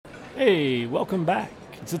Hey, welcome back.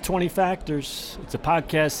 It's the 20 Factors. It's a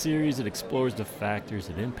podcast series that explores the factors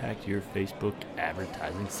that impact your Facebook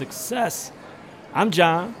advertising success. I'm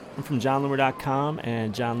John. I'm from johnloomer.com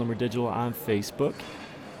and John Loomer Digital on Facebook.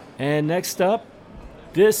 And next up,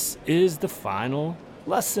 this is the final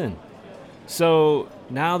lesson. So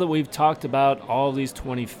now that we've talked about all these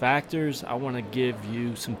 20 factors, I want to give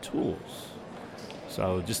you some tools.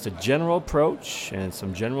 So just a general approach and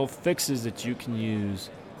some general fixes that you can use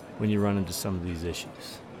when you run into some of these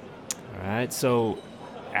issues. All right, so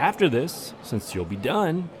after this, since you'll be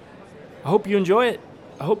done, I hope you enjoy it.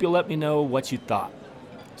 I hope you'll let me know what you thought.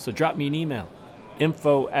 So drop me an email,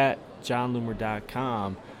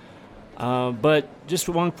 info@johnloomer.com. But just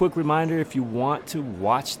one quick reminder, if you want to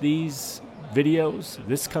watch these videos,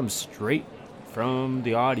 this comes straight from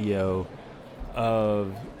the audio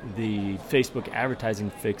of the Facebook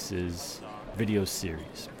Advertising Fixes video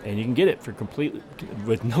series, and you can get it for completely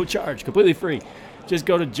with no charge, completely free. Just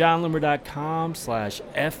go to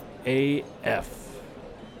johnloomer.com/FAF.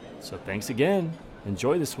 So thanks again.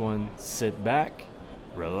 Enjoy this one. Sit back,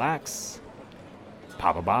 relax,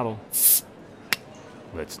 pop a bottle.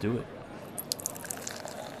 Let's do it.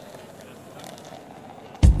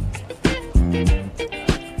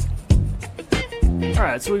 All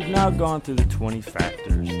right, so we've now gone through the 20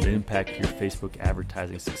 factors that impact your Facebook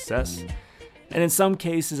advertising success. And in some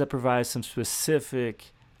cases, I provide some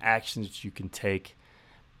specific actions that you can take.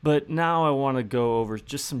 But now I want to go over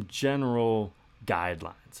just some general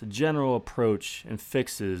guidelines, a general approach and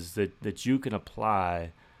fixes that you can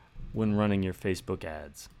apply when running your Facebook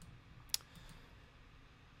ads.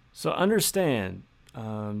 So understand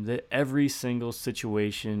that every single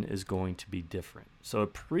situation is going to be different. So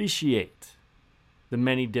appreciate the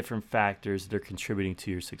many different factors that are contributing to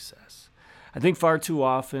your success. I think far too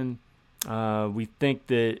often, we think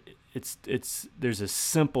that there's a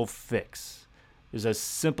simple fix. There's a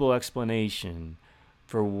simple explanation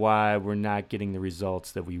for why we're not getting the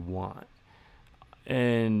results that we want.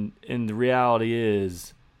 And the reality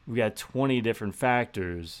is we got 20 different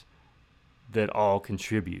factors that all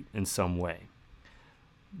contribute in some way.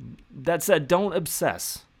 That said, don't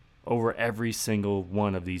obsess over every single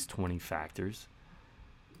one of these 20 factors.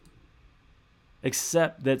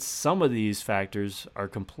 Except that some of these factors are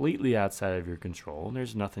completely outside of your control and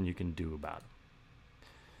there's nothing you can do about them.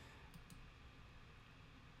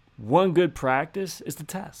 One good practice is to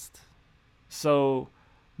test. So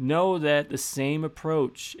know that the same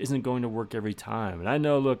approach isn't going to work every time. And I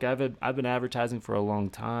know, look, I've been advertising for a long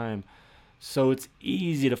time, so it's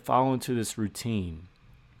easy to fall into this routine.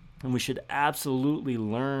 And we should absolutely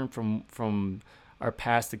learn from our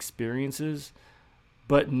past experiences,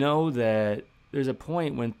 but know that there's a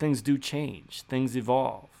point when things do change, things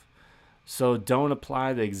evolve. So don't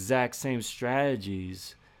apply the exact same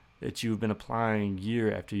strategies that you've been applying year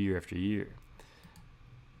after year after year.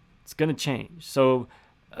 It's going to change. So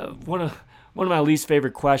one of my least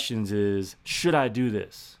favorite questions is, should I do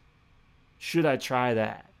this? Should I try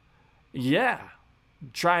that? Yeah,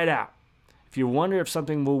 try it out. If you wonder if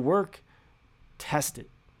something will work, test it.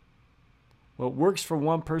 What works for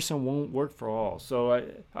one person won't work for all. So I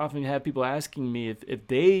often have people asking me if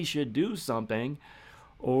they should do something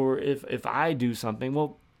or if I do something.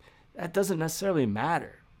 Well, that doesn't necessarily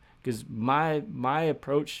matter because my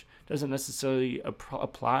approach doesn't necessarily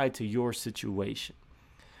apply to your situation.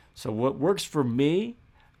 So what works for me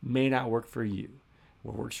may not work for you.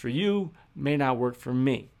 What works for you may not work for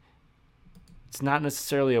me. It's not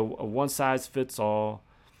necessarily a one-size-fits-all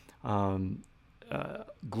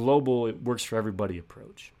global, it works for everybody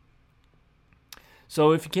approach.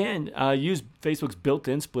 So if you can, use Facebook's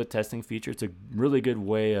built-in split testing feature. It's a really good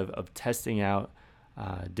way of testing out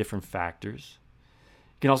different factors.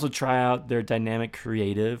 You can also try out their dynamic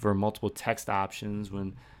creative or multiple text options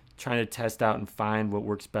when trying to test out and find what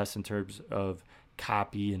works best in terms of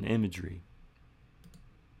copy and imagery.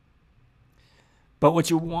 But what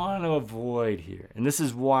you want to avoid here, and this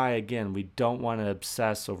is why, again, we don't want to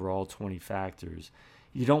obsess over all 20 factors.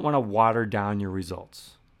 You don't want to water down your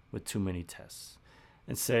results with too many tests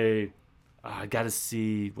and say, I got to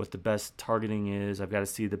see what the best targeting is. I've got to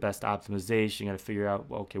see the best optimization. Got to figure out,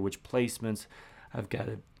 okay, which placements. I've got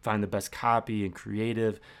to find the best copy and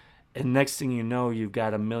creative. And next thing you know, you've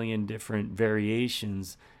got a million different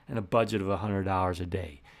variations and a budget of $100 a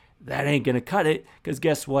day. That ain't going to cut it because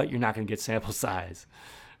guess what? You're not going to get sample size,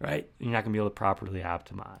 right? You're not going to be able to properly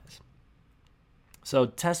optimize. So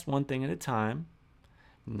test one thing at a time,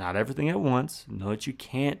 not everything at once. Know that you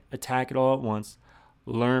can't attack it all at once.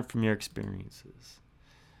 Learn from your experiences.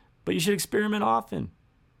 But you should experiment often,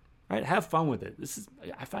 right? Have fun with it.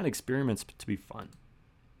 I find experiments to be fun.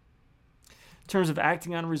 terms of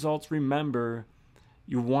acting on results, remember,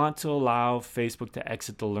 you want to allow Facebook to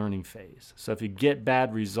exit the learning phase. So if you get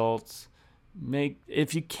bad results,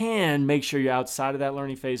 if you can, make sure you're outside of that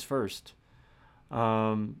learning phase first.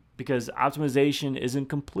 Because optimization isn't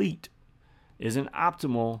complete, isn't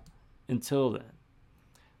optimal until then.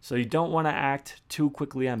 So you don't want to act too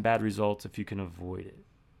quickly on bad results if you can avoid it.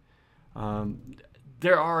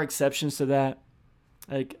 There are exceptions to that.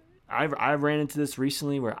 Like I ran into this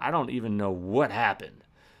recently where I don't even know what happened,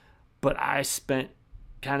 but I spent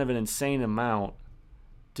kind of an insane amount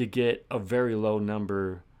to get a very low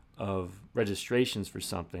number of registrations for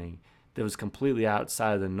something that was completely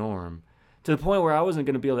outside of the norm, to the point where I wasn't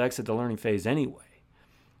going to be able to exit the learning phase anyway.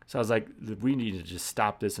 So I was like, we need to just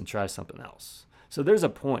stop this and try something else. So there's a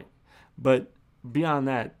point. But beyond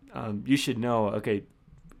that, you should know, okay,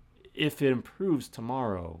 if it improves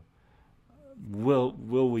tomorrow,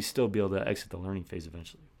 will we still be able to exit the learning phase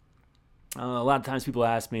eventually? A lot of times people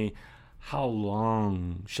ask me, how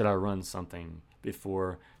long should I run something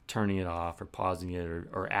before turning it off or pausing it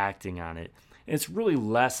or acting on it? And it's really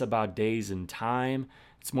less about days and time.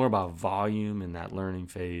 It's more about volume in that learning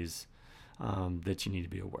phase that you need to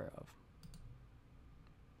be aware of.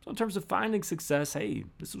 So in terms of finding success, hey,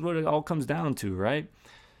 this is what it all comes down to, right?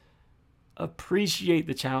 Appreciate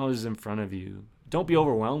the challenges in front of you. Don't be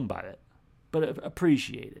overwhelmed by it, but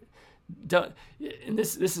appreciate it. And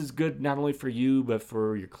this is good not only for you, but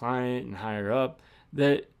for your client and higher up,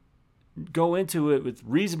 that go into it with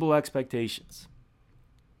reasonable expectations.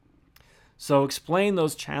 So explain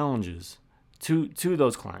those challenges to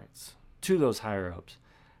those clients, to those higher ups.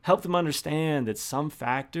 Help them understand that some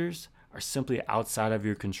factors are simply outside of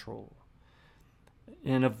your control.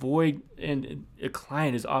 And a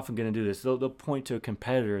client is often going to do this. They'll point to a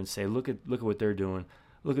competitor and say, look at what they're doing.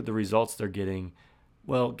 Look at the results they're getting.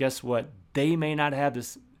 Well, guess what? They may not have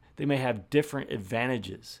this. They may have different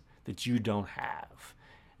advantages that you don't have.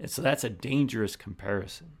 And so that's a dangerous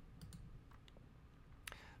comparison.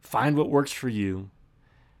 Find what works for you,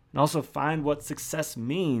 and also find what success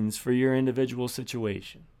means for your individual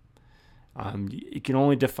situation. You can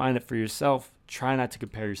only define it for yourself. Try not to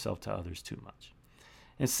compare yourself to others too much.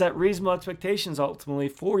 And set reasonable expectations ultimately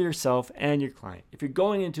for yourself and your client. If you're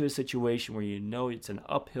going into a situation where you know it's an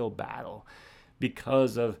uphill battle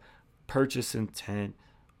because of purchase intent,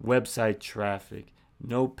 website traffic,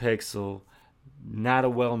 no pixel, not a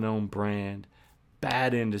well-known brand,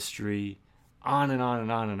 bad industry, on and on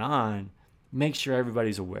and on and on, make sure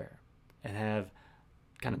everybody's aware and have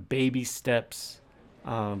kind of baby steps,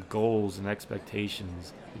 goals and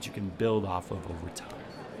expectations that you can build off of over time.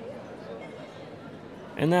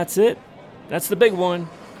 And that's it. That's the big one.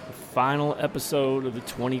 The final episode of the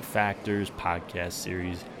 20 Factors podcast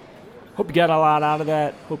series. Hope you got a lot out of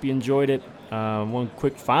that. Hope you enjoyed it. One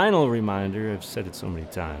quick final reminder. I've said it so many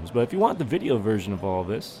times, but if you want the video version of all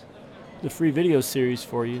this, the free video series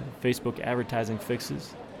for you, Facebook Advertising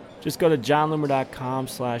Fixes, just go to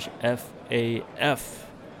johnloomer.com/FAF.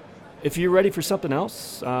 If you're ready for something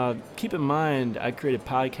else, keep in mind I created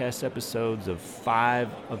podcast episodes of 5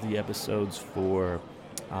 of the episodes for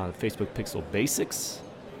Facebook Pixel Basics.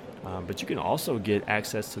 But you can also get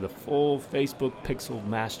access to the full Facebook Pixel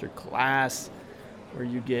Master Class, where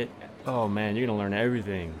you get, you're going to learn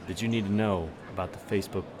everything that you need to know about the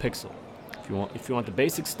Facebook Pixel. If you want the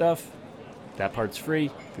basic stuff, that part's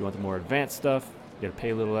free. If you want the more advanced stuff, you got to pay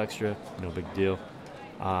a little extra. No big deal.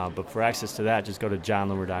 But for access to that, just go to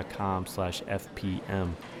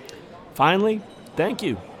johnloomer.com/FPM. Finally, thank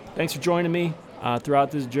you. Thanks for joining me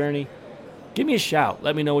throughout this journey. Give me a shout.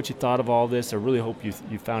 Let me know what you thought of all this. I really hope you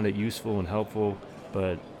found it useful and helpful,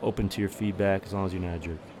 but open to your feedback as long as you're not a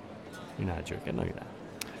jerk. You're not a jerk. I know you're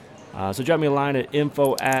not. So drop me a line at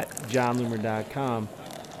info@johnloomer.com.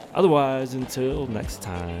 Otherwise, until next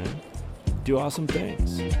time, do awesome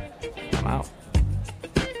things. I'm out.